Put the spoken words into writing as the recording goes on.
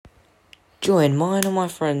Join mine and my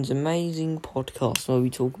friends' amazing podcast where we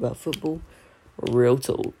talk about football, real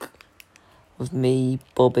talk, with me,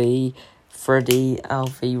 Bobby, Freddie,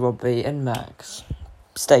 Alfie, Robbie and Max.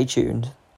 Stay tuned.